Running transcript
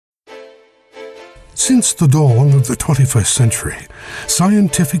Since the dawn of the 21st century,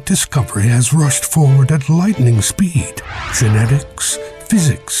 scientific discovery has rushed forward at lightning speed. Genetics,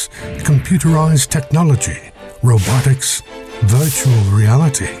 physics, computerized technology, robotics, virtual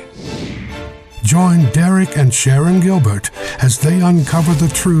reality. Join Derek and Sharon Gilbert as they uncover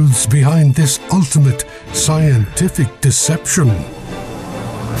the truths behind this ultimate scientific deception.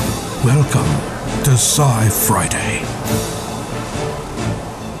 Welcome to SciFriday.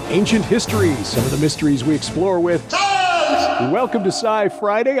 Ancient history, some of the mysteries we explore with science! Welcome to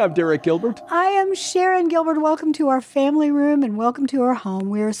SciFriday. I'm Derek Gilbert. I am Sharon Gilbert. Welcome to our family room and welcome to our home.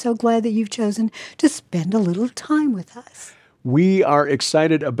 We are so glad that you've chosen to spend a little time with us. We are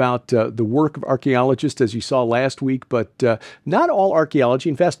excited about the work of archaeologists, as you saw last week, but not all archaeology.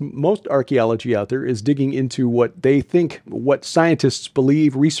 In fact, most archaeology out there is digging into what they think, what scientists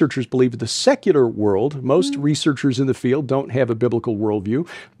believe, researchers believe, the secular world. Most researchers in the field don't have a biblical worldview.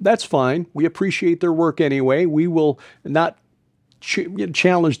 That's fine. We appreciate their work anyway. We will not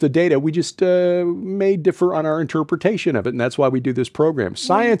challenge the data. We just may differ on our interpretation of it, and that's why we do this program.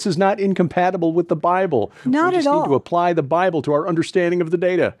 Science is not incompatible with the Bible. Not at all. We just need to apply the Bible to our understanding of the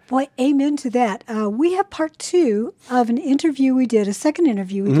data. Boy, amen to that. We have part two of an interview we did, a second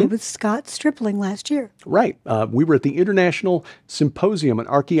interview we did with Scott Stripling last year. Right. We were at the International Symposium on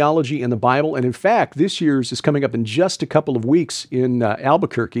Archaeology and the Bible, and in fact, this year's is coming up in just a couple of weeks in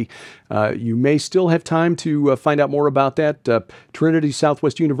Albuquerque. You may still have time to find out more about that. Trinity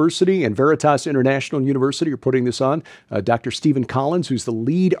Southwest University and Veritas International University are putting this on. Dr. Stephen Collins, who's the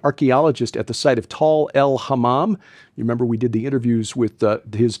lead archaeologist at the site of Tal El Hammam. You remember we did the interviews with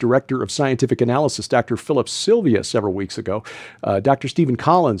his director of scientific analysis, Dr. Philip Sylvia, several weeks ago. Dr. Stephen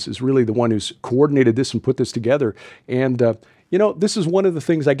Collins is really the one who's coordinated this and put this together. And you know, this is one of the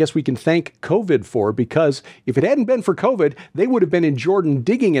things I guess we can thank COVID for, because if it hadn't been for COVID, they would have been in Jordan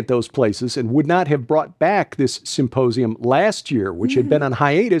digging at those places and would not have brought back this symposium last year, which had been on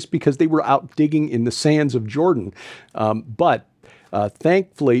hiatus because they were out digging in the sands of Jordan. But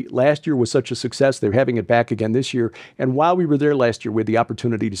thankfully, last year was such a success, they're having it back again this year. And while we were there last year, we had the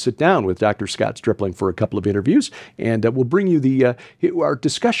opportunity to sit down with Dr. Scott Stripling for a couple of interviews. And we'll bring you our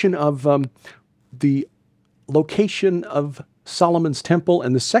discussion of the location of Solomon's temple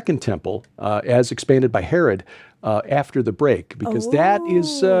and the second temple as expanded by Herod after the break, because that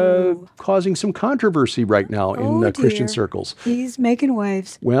is causing some controversy right now in Christian circles. He's making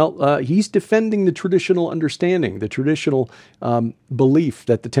waves. Well, he's defending the traditional understanding, the traditional belief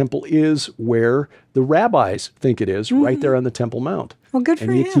that the temple is where the rabbis think it is, right there on the Temple Mount. Well, good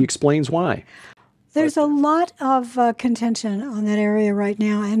for him. He explains why. There's a lot of contention on that area right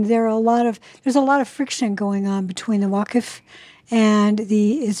now, and there's a lot of friction going on between the Waqf and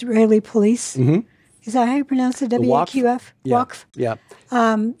the Israeli police. Is that how you pronounce it? WAQF? Waqf? Yeah.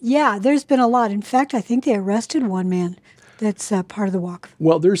 Yeah, there's been a lot. In fact, I think they arrested one man that's part of the Waqf.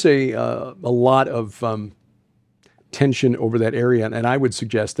 Well, there's a lot of tension over that area, and I would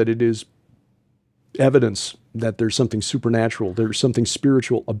suggest that it is evidence that there's something supernatural, there's something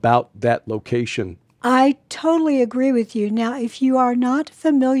spiritual about that location. I totally agree with you. Now, if you are not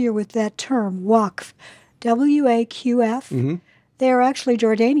familiar with that term, Waqf, W-A-Q-F, they are actually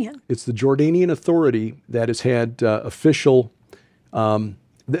Jordanian. It's the Jordanian Authority that has had official,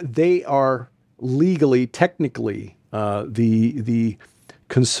 they are legally, technically, the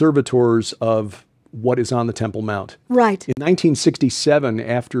conservators of what is on the Temple Mount. Right. In 1967,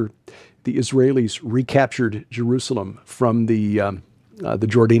 after the Israelis recaptured Jerusalem from the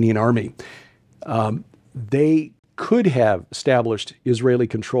Jordanian army, they could have established Israeli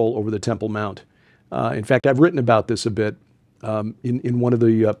control over the Temple Mount. In fact, I've written about this a bit in one of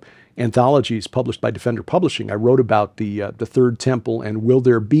the anthologies published by Defender Publishing. I wrote about the Third Temple and will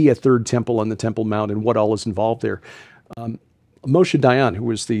there be a Third Temple on the Temple Mount and what all is involved there. Moshe Dayan, who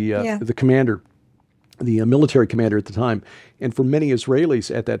was the commander, the military commander at the time, and for many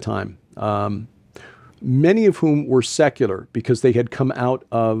Israelis at that time, many of whom were secular because they had come out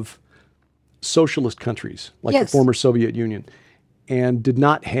of socialist countries like the former Soviet Union and did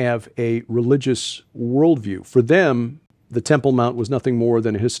not have a religious worldview. For them, the Temple Mount was nothing more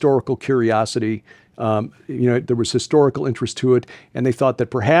than a historical curiosity. There was historical interest to it, and they thought that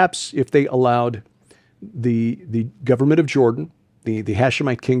perhaps if they allowed the government of Jordan, the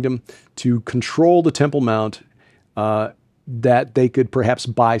Hashemite kingdom, to control the Temple Mount, that they could perhaps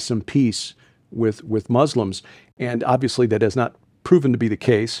buy some peace with Muslims. And obviously that has not proven to be the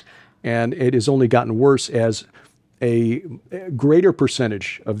case. And it has only gotten worse as a greater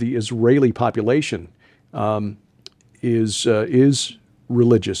percentage of the Israeli population is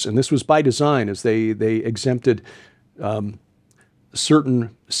religious. And this was by design, as they exempted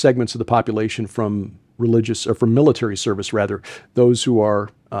certain segments of the population from religious or from military service, rather, those who are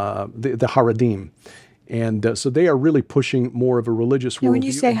the Haredim. And so they are really pushing more of a religious worldview. When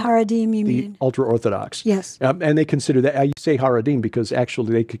you say Haredim, you mean? Ultra-Orthodox. Yes. And they consider that, I say Haredim because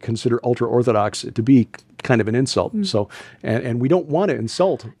actually they could consider ultra-Orthodox to be kind of an insult. So, and we don't want to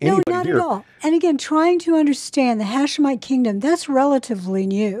insult anybody No, not here. at all. And again, trying to understand the Hashemite kingdom, that's relatively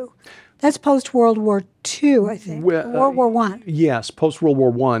new. That's post-World War II, I think. World War I. Yes, post-World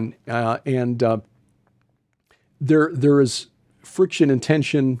War I. There is friction and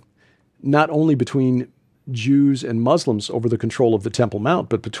tension not only between Jews and Muslims over the control of the Temple Mount,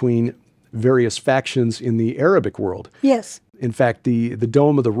 but between various factions in the Arabic world. Yes. In fact, the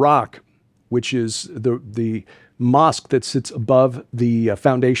Dome of the Rock, which is the mosque that sits above the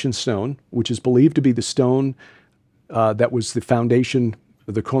foundation stone, which is believed to be the stone that was the foundation,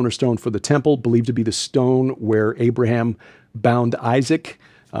 the cornerstone for the temple, believed to be the stone where Abraham bound Isaac,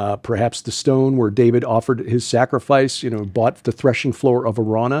 perhaps the stone where David offered his sacrifice, bought the threshing floor of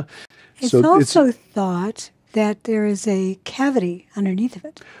Araunah. It's also thought that there is a cavity underneath of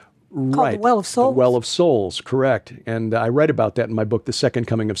it called the Well of Souls. The Well of Souls, correct. And I write about that in my book, The Second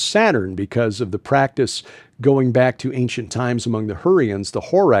Coming of Saturn, because of the practice going back to ancient times among the Hurrians, the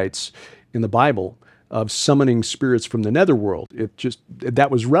Horites in the Bible, of summoning spirits from the netherworld.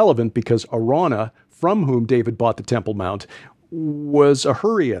 That was relevant because Araunah, from whom David bought the Temple Mount, was a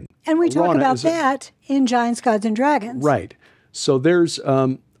Hurrian. And we talk about that in Giants, Gods, and Dragons. Right. So there's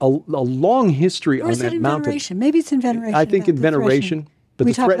a long history on that mountain. Veneration? Maybe it's in Veneration. I think in Veneration, but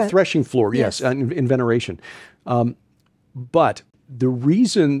the threshing floor, yes, in Veneration. But the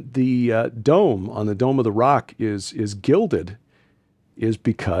reason the dome on the Dome of the Rock is gilded is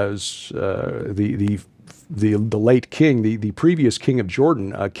because the late king, the previous king of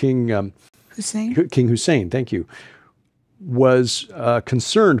Jordan, King Hussein, thank you, was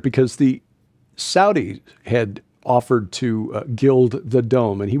concerned because the Saudis had offered to gild the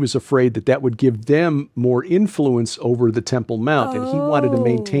dome, and he was afraid that would give them more influence over the Temple Mount, and he wanted to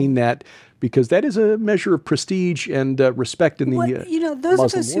maintain that because that is a measure of prestige and respect in the those Muslim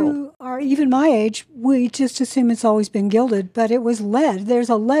of us world. who are even my age, we just assume it's always been gilded, but it was lead. There's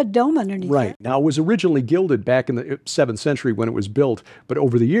a lead dome underneath Right. it. Now, it was originally gilded back in the 7th century when it was built, but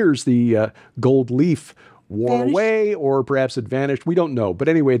over the years, the gold leaf wore away, or perhaps it vanished. We don't know. But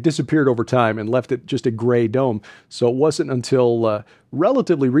anyway, it disappeared over time and left it just a gray dome. So it wasn't until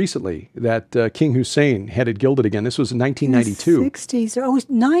relatively recently that King Hussein had it gilded again. This was in 1992. In the 60s,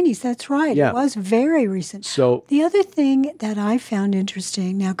 90s, that's right. Yeah. It was very recent. So the other thing that I found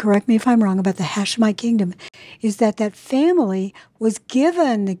interesting, now correct me if I'm wrong, about the Hashemite kingdom, is that family was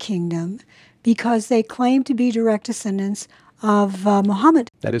given the kingdom because they claimed to be direct descendants of Muhammad.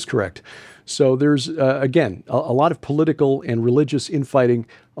 That is correct. So there's, again, a lot of political and religious infighting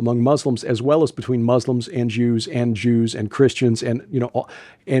among Muslims, as well as between Muslims and Jews and Christians and,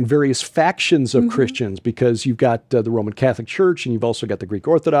 and various factions of Christians, because you've got the Roman Catholic Church, and you've also got the Greek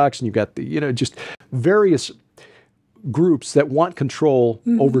Orthodox, and you've got the, just various groups that want control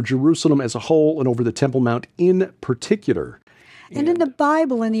over Jerusalem as a whole and over the Temple Mount in particular. And in the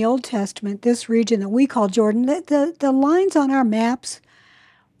Bible, in the Old Testament, this region that we call Jordan, the lines on our maps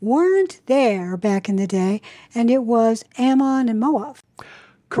weren't there back in the day, and it was Ammon and Moab.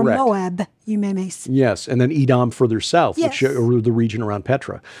 Correct. Or Moab, you may say. Yes, and then Edom further south, Yes. which are the region around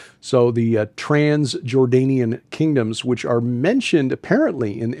Petra. So the Trans-Jordanian kingdoms, which are mentioned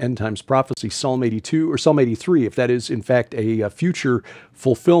apparently in End Times prophecy, Psalm 82 or Psalm 83, if that is in fact a future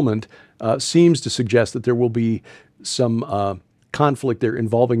fulfillment, seems to suggest that there will be some conflict there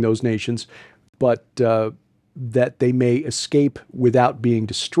involving those nations, but that they may escape without being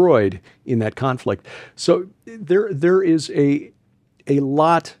destroyed in that conflict. So there is a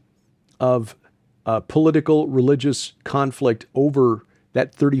lot of political, religious conflict over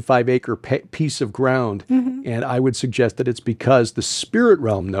that 35-acre piece of ground, and I would suggest that it's because the spirit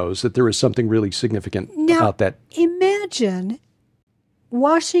realm knows that there is something really significant about that. Imagine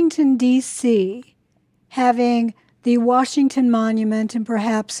Washington, D.C. having the Washington Monument and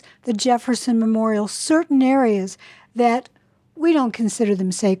perhaps the Jefferson Memorial, certain areas that we don't consider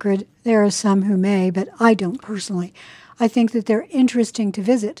them sacred. There are some who may, but I don't personally. I think that they're interesting to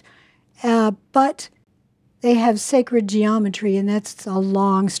visit. But they have sacred geometry, and that's a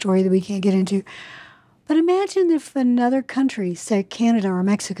long story that we can't get into. But imagine if another country, say Canada or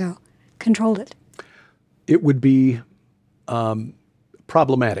Mexico, controlled it. It would be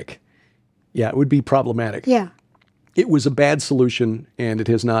problematic. Yeah, it would be problematic. Yeah. It was a bad solution, and it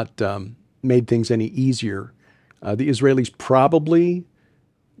has not made things any easier. The Israelis probably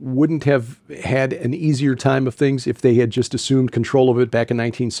wouldn't have had an easier time of things if they had just assumed control of it back in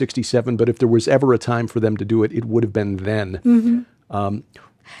 1967. But if there was ever a time for them to do it, it would have been then.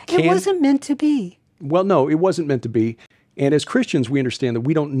 It wasn't meant to be. Well, no, it wasn't meant to be. And as Christians, we understand that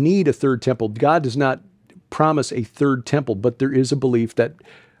we don't need a third temple. God does not promise a third temple, but there is a belief that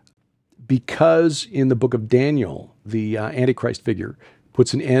because in the book of Daniel, the Antichrist figure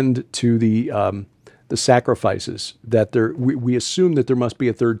puts an end to the sacrifices, that we assume that there must be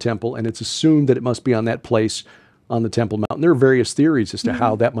a third temple, and it's assumed that it must be on that place on the Temple Mount. And there are various theories as to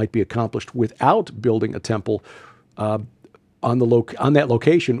how that might be accomplished without building a temple on that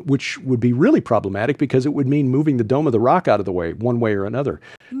location, which would be really problematic because it would mean moving the Dome of the Rock out of the way, one way or another.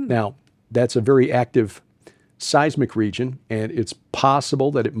 Now, that's a very active seismic region, and it's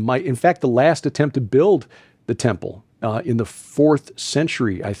possible that it might. In fact, the last attempt to build the temple in the 4th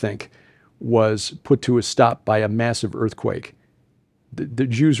century, I think, was put to a stop by a massive earthquake. The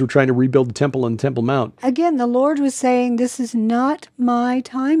Jews were trying to rebuild the temple on the Temple Mount. Again, the Lord was saying, this is not my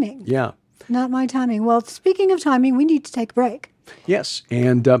timing. Yeah. Not my timing. Well, speaking of timing, we need to take a break. Yes,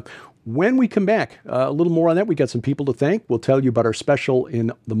 and when we come back, a little more on that. We got some people to thank. We'll tell you about our special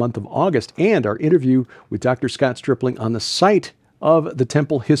in the month of August and our interview with Dr. Scott Stripling on the site of the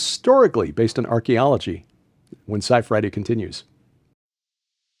temple historically based on archaeology when SciFriday continues.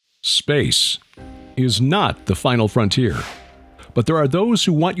 Space is not the final frontier, but there are those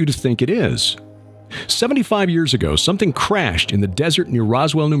who want you to think it is. 75 years ago, something crashed in the desert near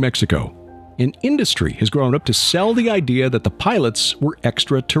Roswell, New Mexico. An industry has grown up to sell the idea that the pilots were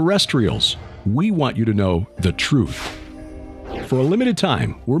extraterrestrials. We want you to know the truth. For a limited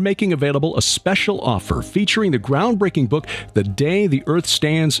time, we're making available a special offer featuring the groundbreaking book, The Day the Earth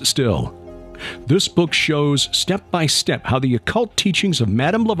Stands Still. This book shows step by step how the occult teachings of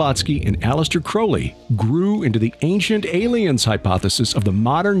Madame Blavatsky and Aleister Crowley grew into the ancient aliens hypothesis of the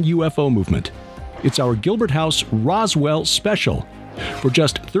modern UFO movement. It's our Gilbert House Roswell special. For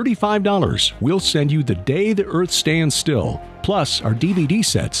just $35, we'll send you The Day the Earth Stands Still, plus our DVD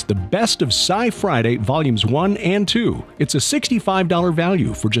sets, The Best of SciFriday Volumes 1 and 2. It's a $65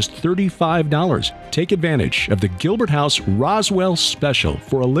 value for just $35. Take advantage of the Gilbert House Roswell special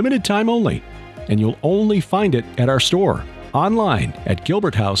for a limited time only, and you'll only find it at our store, online at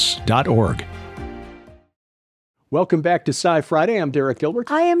gilberthouse.org. Welcome back to SciFriday. I'm Derek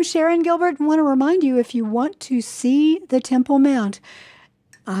Gilbert. I am Sharon Gilbert, and want to remind you, if you want to see the Temple Mount,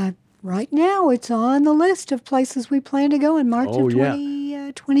 right now it's on the list of places we plan to go in March of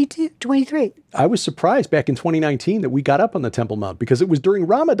 2023. I was surprised back in 2019 that we got up on the Temple Mount because it was during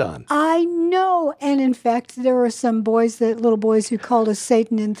Ramadan. I know. And in fact, there were some little boys who called us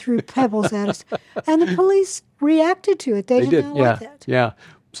Satan and threw pebbles at us. And the police reacted to it. They did not like that. Yeah.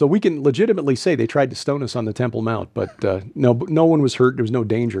 So we can legitimately say they tried to stone us on the Temple Mount, but no one was hurt. There was no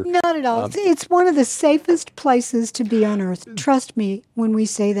danger. Not at all. It's one of the safest places to be on Earth. Trust me when we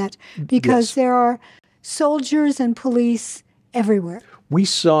say that, because there are soldiers and police everywhere. We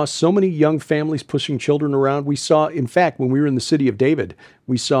saw so many young families pushing children around. We saw, in fact, when we were in the city of David,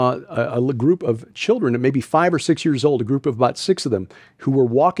 we saw a group of children, maybe 5 or 6 years old, a group of about 6 of them, who were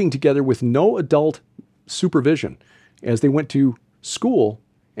walking together with no adult supervision as they went to school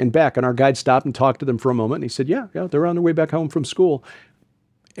and back. And our guide stopped and talked to them for a moment. And he said, yeah, they're on their way back home from school.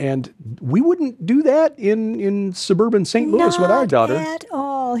 And we wouldn't do that in suburban St. Louis with our daughter. Not at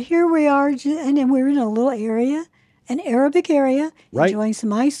all. Here we are, and we're in a little area, an Arabic area, enjoying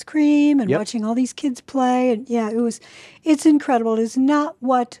some ice cream and watching all these kids play. And it's incredible. It is not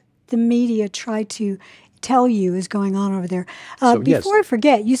what the media try to tell you is going on over there. Before I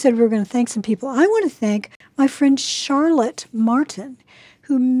forget, you said we were going to thank some people. I want to thank my friend Charlotte Martin,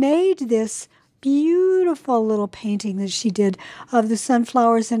 who made this beautiful little painting that she did of the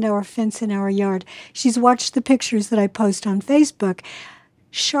sunflowers and our fence in our yard. She's watched the pictures that I post on Facebook.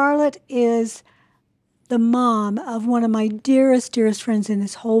 Charlotte is the mom of one of my dearest friends in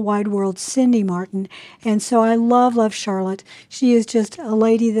this whole wide world, Cindy Martin. And so I love Charlotte. She is just a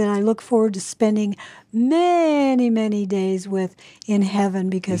lady that I look forward to spending many, many days with in heaven,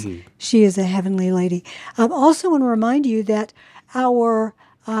 because she is a heavenly lady. I also want to remind you that our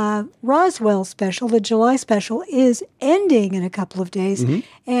Roswell special, the July special, is ending in a couple of days,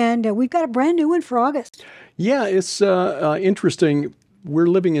 and we've got a brand new one for August. Yeah, it's interesting. We're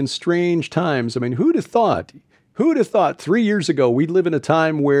living in strange times. I mean, who'd have thought 3 years ago we'd live in a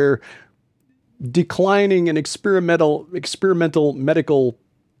time where declining an experimental medical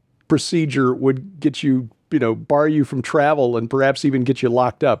procedure would get you, bar you from travel and perhaps even get you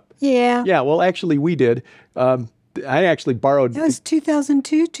locked up. Yeah. Yeah, well, actually we did. I actually borrowed. That was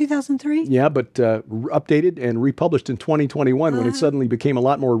 2002, 2003? Yeah, but updated and republished in 2021 when it suddenly became a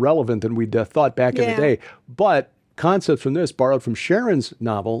lot more relevant than we'd thought back in the day. But concepts from this borrowed from Sharon's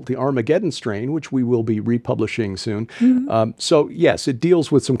novel, The Armageddon Strain, which we will be republishing soon. So yes, it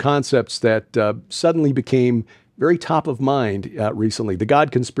deals with some concepts that suddenly became very top of mind recently. The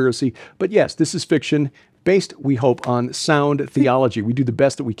God conspiracy. But yes, this is fiction based, we hope, on sound theology. We do the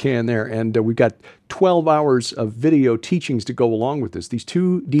best that we can there. And we've got 12 hours of video teachings to go along with this. These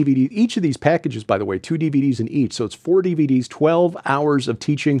 2 DVDs, each of these packages, by the way, 2 DVDs in each. So it's 4 DVDs, 12 hours of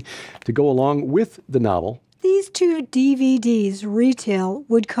teaching to go along with the novel. These 2 DVDs retail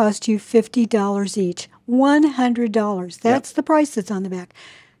would cost you $50 each. $100. That's the price that's on the back.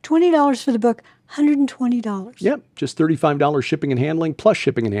 $20 for the book, $120. Yep, just $35 shipping and handling, plus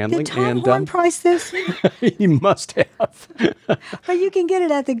shipping and handling. Did Tom Horn price this? He must have. But you can get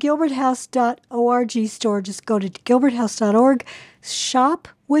it at the gilberthouse.org store. Just go to gilberthouse.org, shop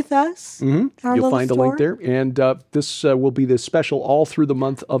with us. You'll find a link there. And this will be the special all through the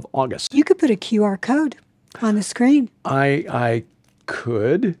month of August. You could put a QR code on the screen. I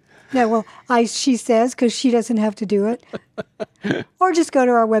could. Yeah, well, she says, because she doesn't have to do it. Or just go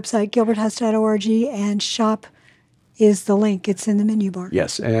to our website, gilberthouse.org, and shop is the link. It's in the menu bar.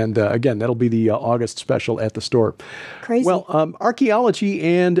 Yes, and again, that'll be the August special at the store. Crazy. Well, archaeology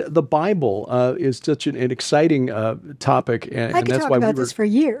and the Bible is such an exciting topic, and I could that's talk why about this for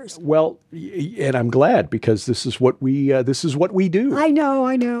years. Well, and I'm glad, because this is what we do. I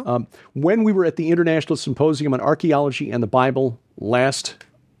know. When we were at the International Symposium on Archaeology and the Bible last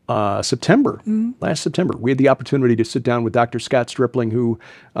September, we had the opportunity to sit down with Dr. Scott Stripling, who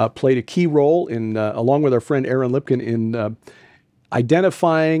played a key role in, along with our friend Aaron Lipkin, in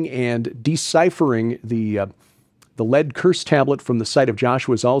identifying and deciphering the lead curse tablet from the site of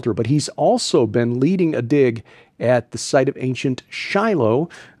Joshua's altar. But he's also been leading a dig at the site of ancient Shiloh.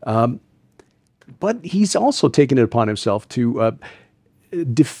 But he's also taken it upon himself to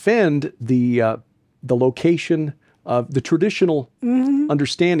defend the location of the traditional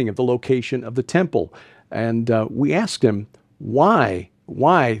understanding of the location of the temple. And we asked him why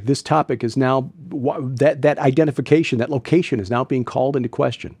this topic is now, that identification, that location is now being called into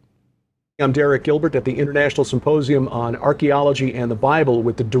question. I'm Derek Gilbert at the International Symposium on Archaeology and the Bible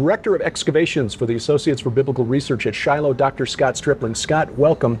with the Director of Excavations for the Associates for Biblical Research at Shiloh, Dr. Scott Stripling. Scott,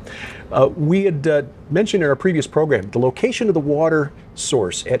 welcome. We had mentioned in our previous program the location of the water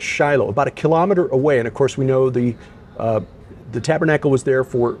source at Shiloh, about 1 kilometer away. And of course, we know the tabernacle was there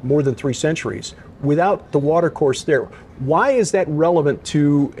for more than 3 centuries. Without the water course there, why is that relevant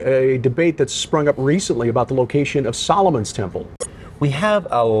to a debate that's sprung up recently about the location of Solomon's temple? We have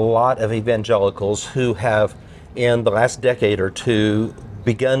a lot of evangelicals who have, in the last decade or two,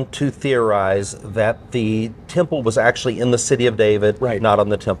 begun to theorize that the temple was actually in the city of David, not on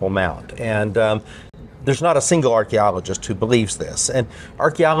the Temple Mount. And there's not a single archaeologist who believes this. And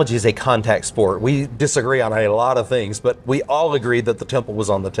archaeology is a contact sport. We disagree on a lot of things, but we all agree that the temple was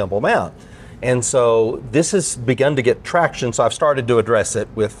on the Temple Mount. And so this has begun to get traction, so I've started to address it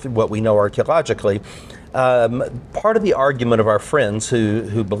with what we know archaeologically. Part of the argument of our friends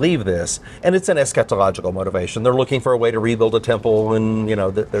who believe this, and it's an eschatological motivation, they're looking for a way to rebuild a temple, and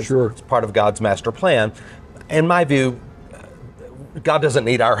it's part of God's master plan. In my view, God doesn't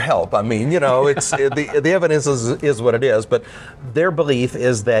need our help. I mean, it's the evidence is what it is, but their belief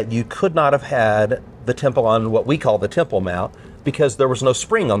is that you could not have had the temple on what we call the Temple Mount, because there was no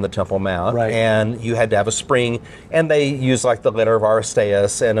spring on the Temple Mount, and you had to have a spring, and they use like the letter of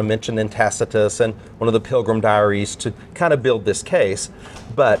Aristeas and a mention in Tacitus and one of the Pilgrim Diaries to kind of build this case.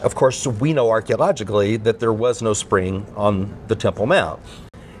 But of course, we know archaeologically that there was no spring on the Temple Mount.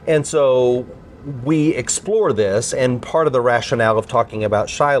 And so we explore this, and part of the rationale of talking about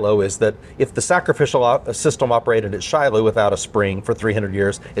Shiloh is that if the sacrificial system operated at Shiloh without a spring for 300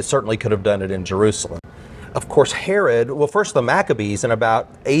 years, it certainly could have done it in Jerusalem. Of course, first the Maccabees in about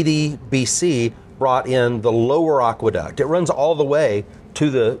 80 BC brought in the lower aqueduct. It runs all the way to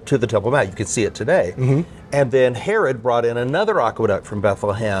the Temple Mount. You can see it today. And then Herod brought in another aqueduct from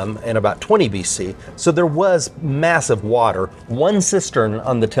Bethlehem in about 20 BC. So there was massive water. One cistern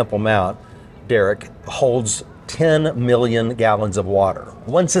on the Temple Mount, Derek, holds 10 million gallons of water.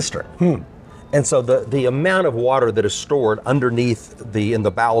 One cistern. And so the amount of water that is stored underneath in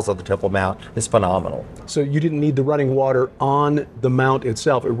the bowels of the Temple Mount is phenomenal. So you didn't need the running water on the mount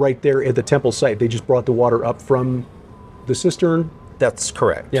itself, right there at the temple site. They just brought the water up from the cistern? That's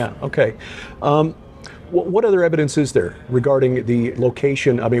correct. Yeah, okay. What other evidence is there regarding the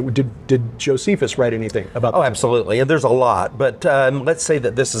location? I mean, did Josephus write anything about? Oh, absolutely, and there's a lot. But let's say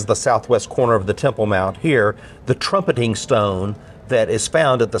that this is the southwest corner of the Temple Mount here. The trumpeting stone that is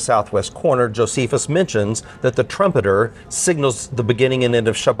found at the southwest corner, Josephus mentions that the trumpeter signals the beginning and end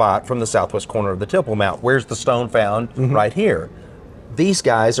of Shabbat from the southwest corner of the Temple Mount. Where's the stone found? Right here. These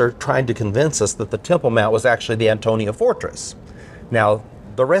guys are trying to convince us that the Temple Mount was actually the Antonia Fortress. Now,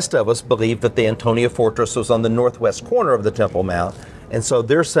 the rest of us believe that the Antonia Fortress was on the northwest corner of the Temple Mount, and so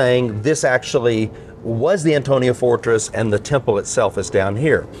they're saying this actually was the Antonia Fortress and the temple itself is down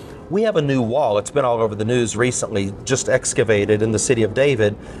here. We have a new wall, it's been all over the news recently, just excavated in the city of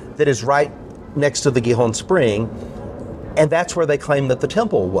David, that is right next to the Gihon Spring, and that's where they claim that the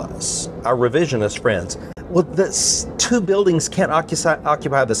temple was, our revisionist friends. Well, the two buildings can't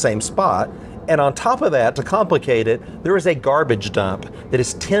occupy the same spot, and on top of that, to complicate it, there is a garbage dump that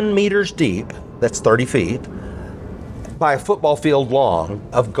is 10 meters deep, that's 30 feet, by a football field long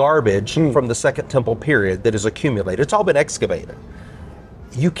of garbage from the Second Temple period that is accumulated. It's all been excavated.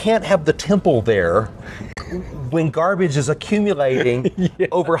 You can't have the temple there when garbage is accumulating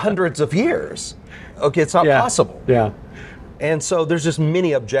over hundreds of years. Okay, it's not possible. Yeah. And so there's just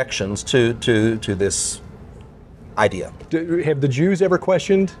many objections to this idea. Have the Jews ever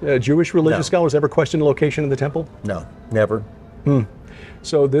questioned, Jewish religious scholars ever questioned the location of the temple? No, never.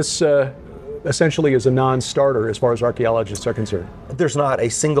 So this essentially is a non-starter as far as archaeologists are concerned. There's not a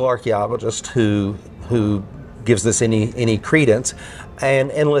single archaeologist who gives this any credence.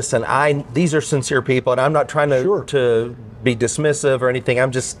 And listen, these are sincere people, and I'm not trying to be dismissive or anything.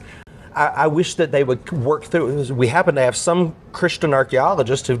 I wish that they would work through. We happen to have some Christian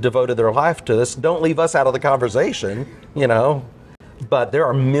archaeologists who've devoted their life to this. Don't leave us out of the conversation, you know. But there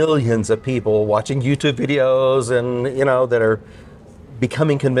are millions of people watching YouTube videos and, you know, that are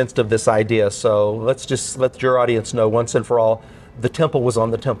becoming convinced of this idea. So let's just let your audience know once and for all, the temple was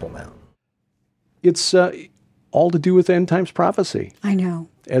on the Temple Mount. It's all to do with end times prophecy. I know.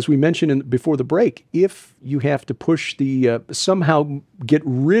 As we mentioned before the break, if you have to push somehow get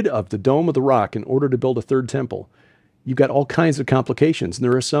rid of the Dome of the Rock in order to build a third temple, you've got all kinds of complications. And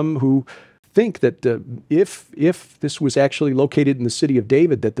there are some who think that if this was actually located in the city of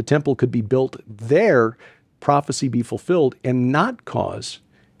David, that the temple could be built there, prophecy be fulfilled, and not cause,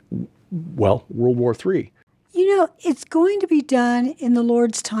 well, World War III. You know, it's going to be done in the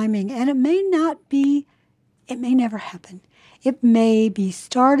Lord's timing, and it may never happen. It may be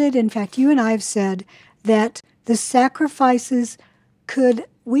started. In fact, you and I have said that the sacrifices could,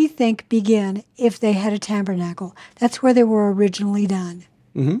 we think, begin if they had a tabernacle. That's where they were originally done.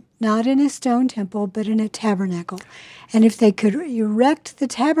 Not in a stone temple, but in a tabernacle. And if they could erect the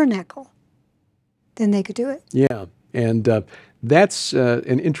tabernacle, then they could do it. Yeah, and that's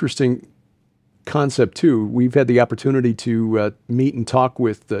an interesting concept, too. We've had the opportunity to meet and talk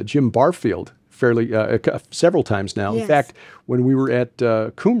with Jim Barfield several times now. Yes. In fact, when we were at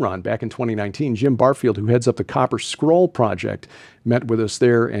Qumran back in 2019, Jim Barfield, who heads up the Copper Scroll Project, met with us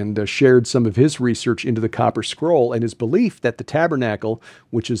there and shared some of his research into the Copper Scroll and his belief that the tabernacle,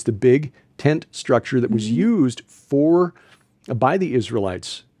 which is the big tent structure that was used by the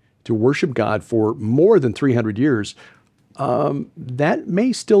Israelites to worship God for more than 300 years, that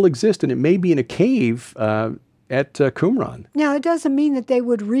may still exist, and it may be in a cave at Qumran. Now, it doesn't mean that they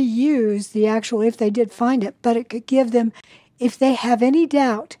would reuse the actual, if they did find it, but it could give them, if they have any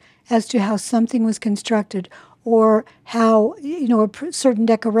doubt as to how something was constructed or how, you know, a certain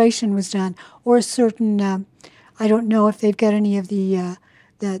decoration was done or a certain, I don't know if they've got any of the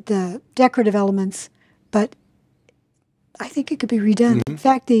decorative elements, but I think it could be redone. In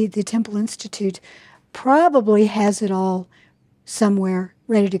fact, the Temple Institute probably has it all somewhere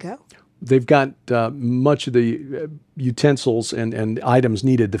ready to go. They've got much of the utensils and items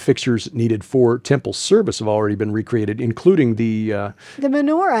needed, the fixtures needed for temple service have already been recreated, including the menorah. The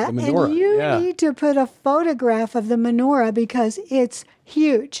menorah, and you need to put a photograph of the menorah because it's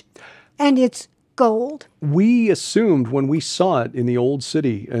huge and it's gold. We assumed when we saw it in the Old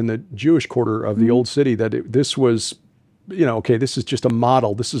City, in the Jewish quarter of the Old City, that this was, you know, okay, this is just a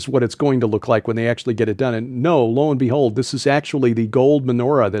model. This is what it's going to look like when they actually get it done. And no, lo and behold, this is actually the gold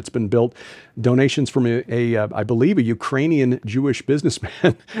menorah that's been built. Donations from I believe, a Ukrainian Jewish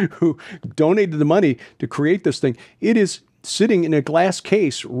businessman who donated the money to create this thing. It is sitting in a glass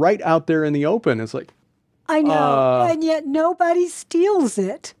case right out there in the open. It's like, I know, and yet nobody steals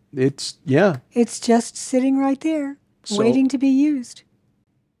it. It's just sitting right there, waiting to be used.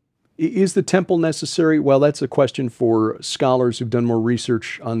 Is the temple necessary? Well, that's a question for scholars who've done more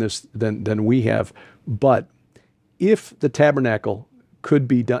research on this than we have. But if the tabernacle could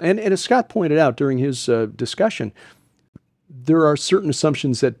be done. And as Scott pointed out during his discussion, there are certain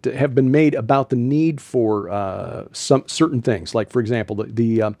assumptions that have been made about the need for some certain things. Like, for example,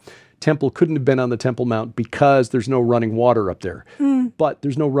 the temple couldn't have been on the Temple Mount because there's no running water up there. But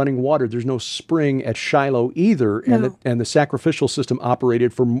there's no running water. There's no spring at Shiloh either. No. And the sacrificial system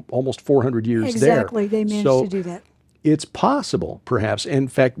operated for almost 400 years there. Exactly. They managed to do that. It's possible, perhaps. In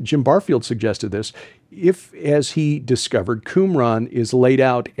fact, Jim Barfield suggested this. If, as he discovered, Qumran is laid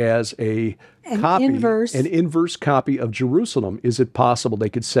out as an inverse copy of Jerusalem, is it possible they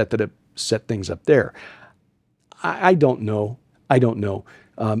could set things up there? I don't know.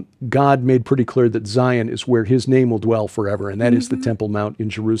 God made pretty clear that Zion is where his name will dwell forever, and that is the Temple Mount in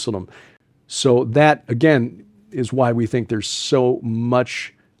Jerusalem. So that, again, is why we think there's so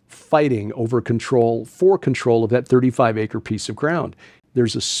much fighting over control of that 35-acre piece of ground.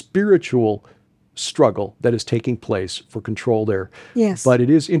 There's a spiritual struggle that is taking place for control there. Yes. But it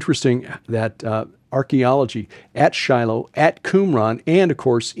is interesting that archaeology at Shiloh, at Qumran, and, of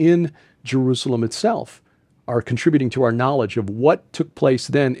course, in Jerusalem itself are contributing to our knowledge of what took place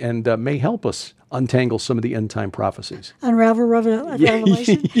then and may help us untangle some of the end-time prophecies. Unravel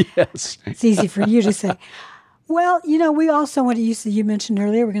Revelation? Yes. It's easy for you to say. Well, we also want to use, you mentioned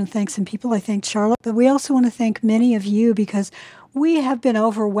earlier, we're going to thank some people. I thanked Charlotte, but we also want to thank many of you because we have been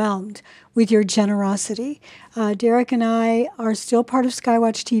overwhelmed with your generosity. Derek and I are still part of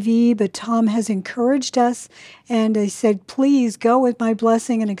Skywatch TV, but Tom has encouraged us, and he said, please go with my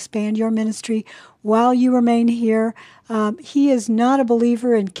blessing and expand your ministry while you remain here. He is not a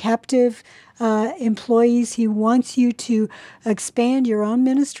believer in captive employees. He wants you to expand your own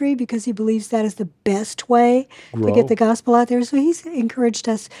ministry because he believes that is the best way to get the gospel out there. So he's encouraged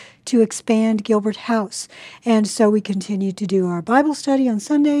us to expand Gilbert House. And so we continue to do our Bible study on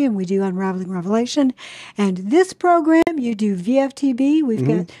Sunday, and we do Unraveling Revelation. And this program, you do VFTB. We've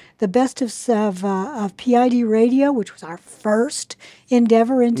got the best of PID Radio, which was our first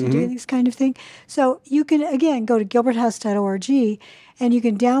endeavor into doing this kind of thing. So you can, again, go to gilberthouse.org, and you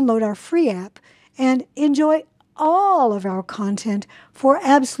can download our free app and enjoy all of our content for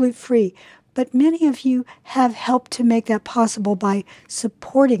absolute free. But many of you have helped to make that possible by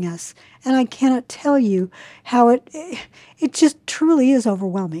supporting us. And I cannot tell you how it just truly is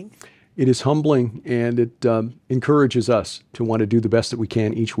overwhelming. It is humbling, and it encourages us to want to do the best that we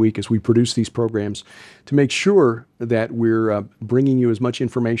can each week as we produce these programs to make sure that we're bringing you as much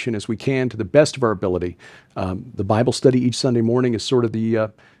information as we can to the best of our ability. The Bible study each Sunday morning is sort of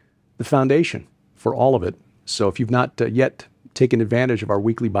the foundation for all of it. So if you've not yet taken advantage of our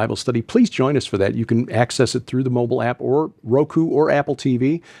weekly Bible study, please join us for that. You can access it through the mobile app or Roku or Apple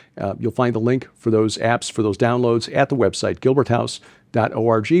TV. You'll find the link for those apps, for those downloads at the website,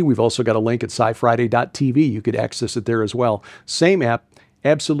 gilberthouse.org. We've also got a link at SciFriday.tv. You could access it there as well. Same app,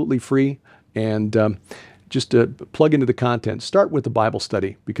 absolutely free, and just plug into the content. Start with the Bible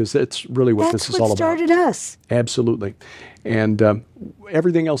study because that's really what this is all about. That's what started us. Absolutely. And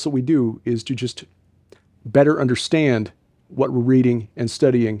everything else that we do is to just better understand what we're reading and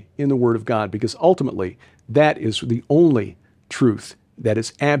studying in the Word of God, because ultimately that is the only truth that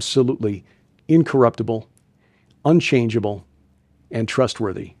is absolutely incorruptible, unchangeable, and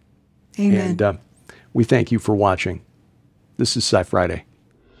trustworthy. Amen. And we thank you for watching. This is SciFriday.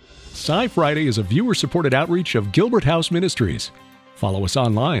 SciFriday is a viewer-supported outreach of Gilbert House Ministries. Follow us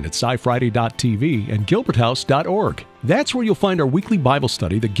online at SciFriday.tv and gilberthouse.org. That's where you'll find our weekly Bible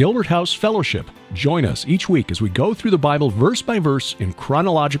study, the Gilbert House Fellowship. Join us each week as we go through the Bible verse by verse in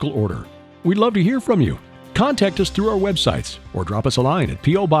chronological order. We'd love to hear from you. Contact us through our websites or drop us a line at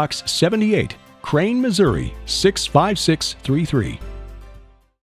P.O. Box 78, Crane, Missouri 65633.